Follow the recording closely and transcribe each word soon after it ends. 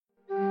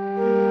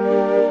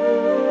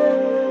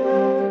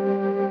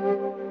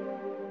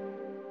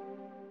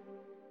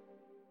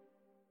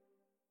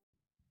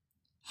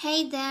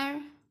Hey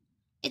there,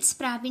 it's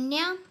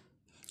Pravinya,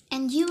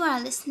 and you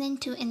are listening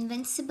to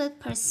Invincible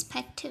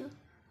Perspective,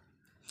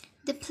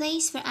 the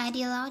place where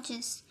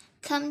ideologists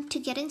come to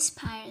get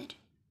inspired.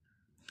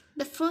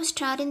 Before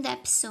starting the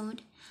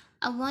episode,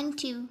 I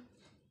want you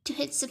to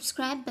hit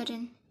subscribe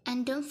button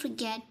and don't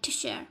forget to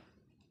share.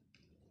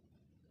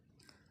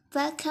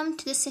 Welcome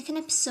to the second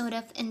episode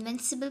of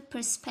Invincible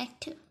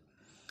Perspective.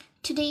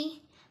 Today,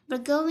 we're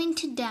going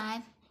to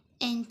dive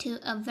into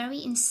a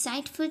very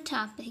insightful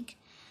topic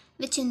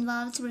which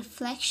involves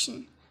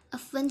reflection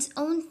of one's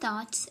own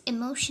thoughts,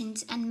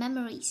 emotions, and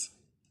memories.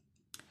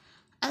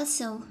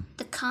 Also,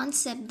 the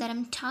concept that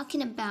I'm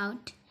talking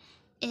about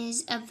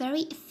is a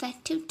very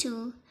effective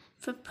tool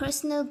for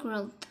personal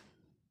growth.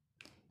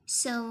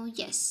 So,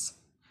 yes,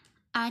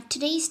 our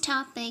today's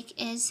topic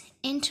is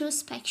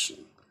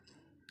introspection.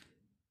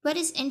 What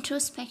is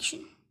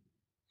introspection?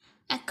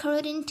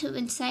 According to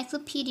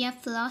Encyclopedia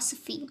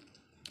Philosophy,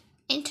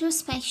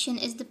 introspection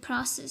is the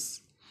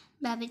process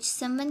by which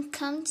someone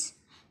comes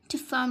to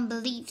form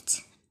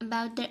beliefs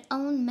about their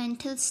own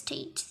mental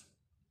states.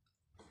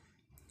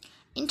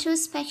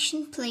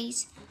 Introspection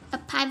plays a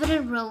pivotal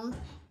role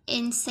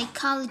in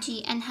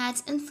psychology and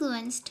has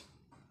influenced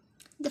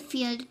the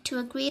field to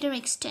a greater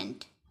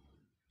extent.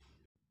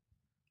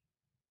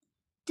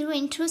 Through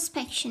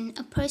introspection,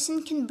 a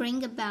person can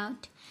bring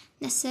about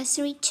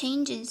necessary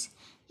changes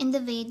in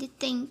the way they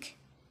think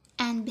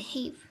and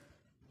behave.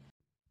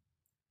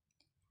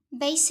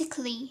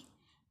 Basically,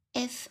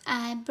 if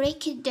I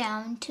break it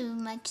down to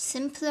much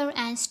simpler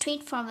and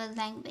straightforward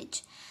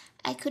language,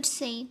 I could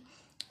say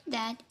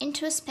that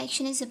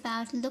introspection is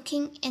about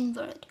looking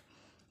inward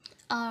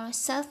or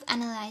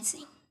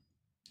self-analyzing.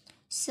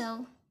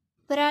 So,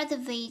 what are the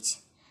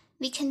ways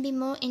we can be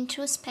more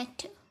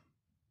introspective?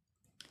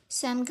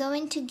 So, I'm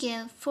going to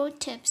give 4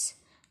 tips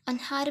on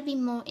how to be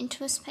more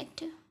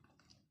introspective.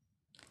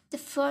 The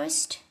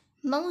first,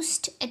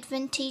 most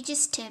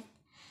advantageous tip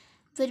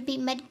would be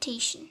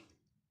meditation.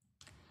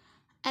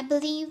 I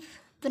believe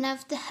one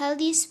of the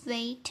healthiest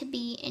way to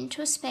be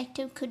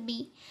introspective could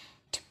be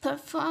to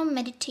perform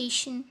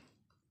meditation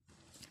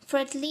for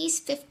at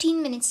least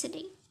 15 minutes a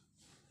day.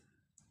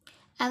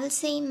 I will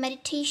say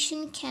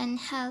meditation can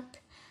help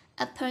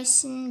a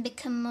person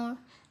become more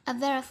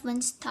aware of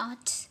one's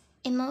thoughts,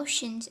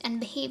 emotions, and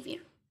behavior.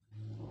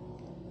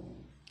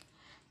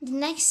 The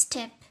next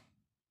step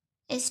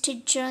is to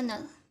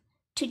journal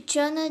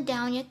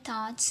down your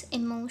thoughts,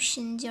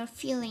 emotions, your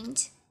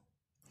feelings.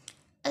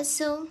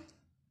 Also,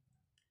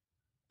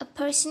 a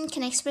person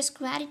can express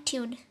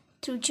gratitude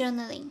through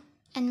journaling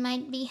and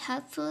might be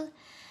helpful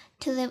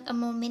to live a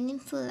more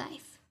meaningful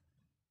life.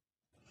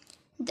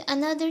 The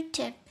another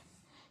tip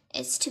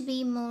is to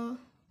be more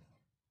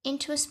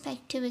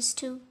introspective is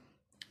to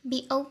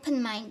be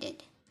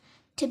open-minded,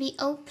 to be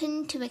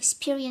open to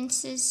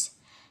experiences,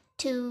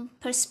 to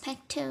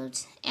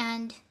perspectives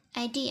and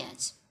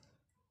ideas.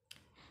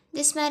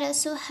 This might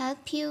also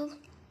help you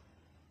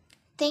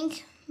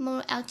think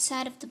more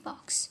outside of the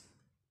box.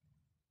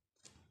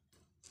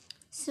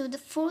 So the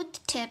 4th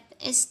tip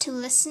is to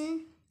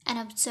listen and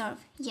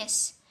observe.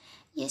 Yes,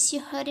 you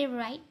heard it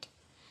right.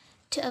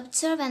 To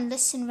observe and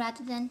listen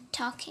rather than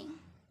talking.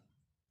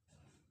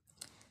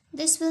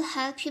 This will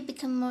help you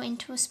become more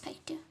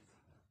introspective.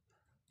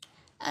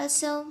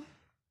 Also,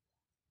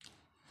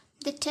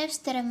 the tips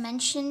that I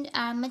mentioned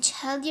are much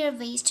healthier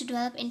ways to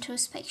develop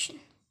introspection.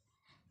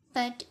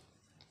 But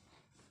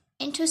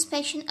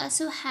introspection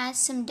also has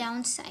some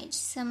downsides,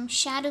 some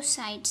shadow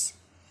sides.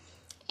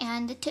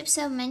 And the tips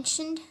I've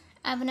mentioned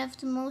are one of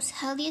the most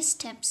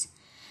healthiest tips.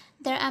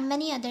 There are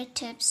many other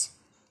tips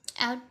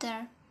out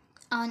there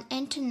on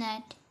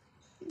internet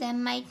that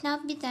might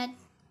not be that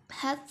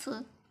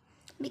helpful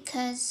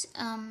because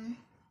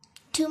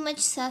too much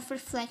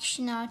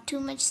self-reflection or too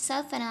much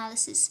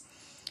self-analysis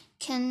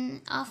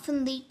can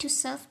often lead to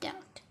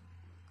self-doubt.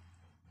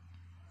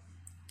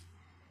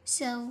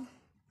 So,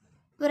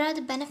 what are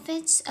the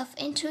benefits of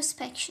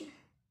introspection?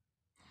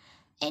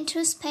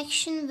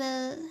 Introspection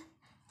will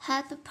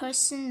help a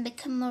person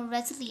become more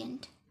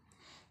resilient.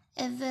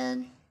 It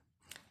will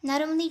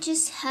not only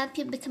just help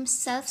you become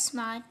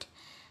self-smart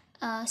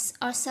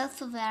or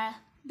self-aware,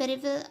 but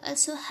it will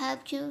also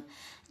help you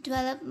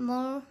develop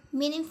more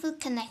meaningful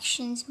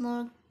connections,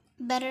 more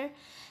better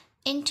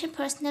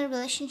interpersonal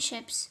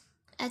relationships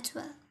as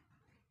well.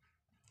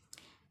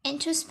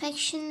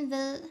 Introspection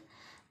will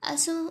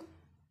also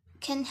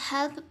can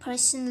help a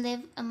person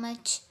live a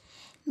much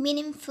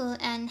meaningful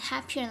and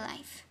happier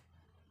life.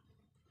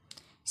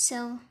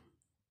 So,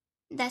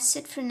 that's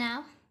it for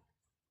now.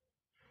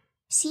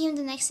 See you in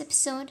the next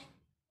episode.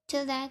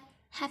 Till that,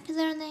 happy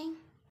learning.